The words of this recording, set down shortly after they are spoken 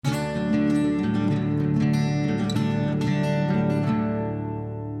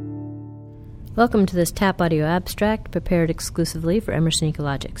Welcome to this TAP audio abstract prepared exclusively for Emerson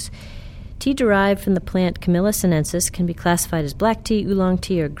Ecologics. Tea derived from the plant Camellia Sinesis can be classified as black tea, oolong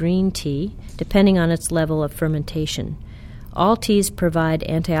tea, or green tea, depending on its level of fermentation. All teas provide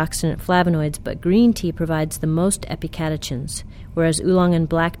antioxidant flavonoids, but green tea provides the most epicatechins, whereas oolong and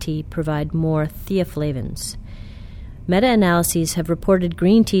black tea provide more theaflavins. Meta-analyses have reported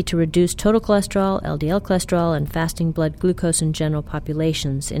green tea to reduce total cholesterol, LDL cholesterol, and fasting blood glucose in general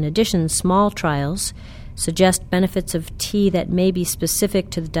populations. In addition, small trials suggest benefits of tea that may be specific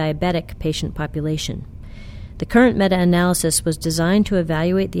to the diabetic patient population. The current meta-analysis was designed to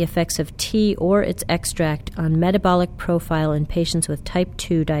evaluate the effects of tea or its extract on metabolic profile in patients with type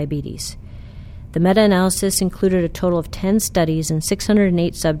 2 diabetes. The meta-analysis included a total of 10 studies in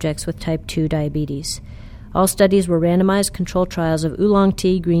 608 subjects with type 2 diabetes. All studies were randomized controlled trials of oolong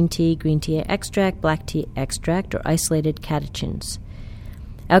tea, green tea extract, black tea extract, or isolated catechins.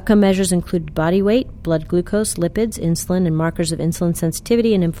 Outcome measures included body weight, blood glucose, lipids, insulin, and markers of insulin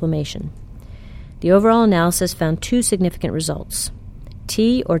sensitivity and inflammation. The overall analysis found two significant results.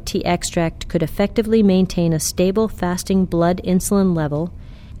 Tea or tea extract could effectively maintain a stable fasting blood insulin level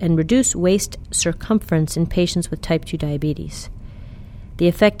and reduce waist circumference in patients with type 2 diabetes. The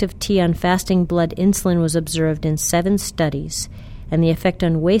effect of tea on fasting blood insulin was observed in 7 studies, and the effect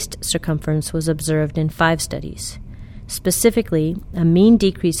on waist circumference was observed in 5 studies. Specifically, a mean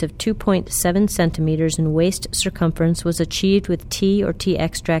decrease of 2.7 centimeters in waist circumference was achieved with tea or tea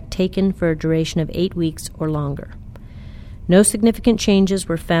extract taken for a duration of 8 weeks or longer. No significant changes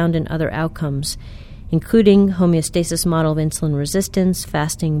were found in other outcomes, including homeostasis model of insulin resistance,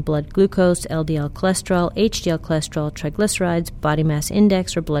 fasting blood glucose, LDL cholesterol, HDL cholesterol, triglycerides, body mass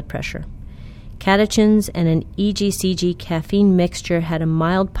index, or blood pressure. Catechins and an EGCG caffeine mixture had a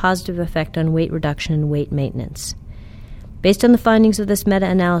mild positive effect on weight reduction and weight maintenance. Based on the findings of this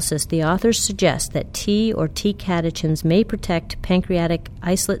meta-analysis, the authors suggest that tea or tea catechins may protect pancreatic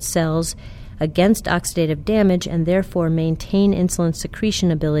islet cells against oxidative damage and therefore maintain insulin secretion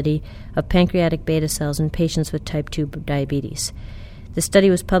ability of pancreatic beta cells in patients with type 2 diabetes. The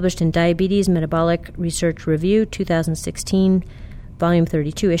study was published in Diabetes Metabolic Research Review 2016, Volume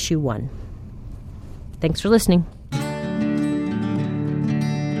 32, Issue 1. Thanks for listening.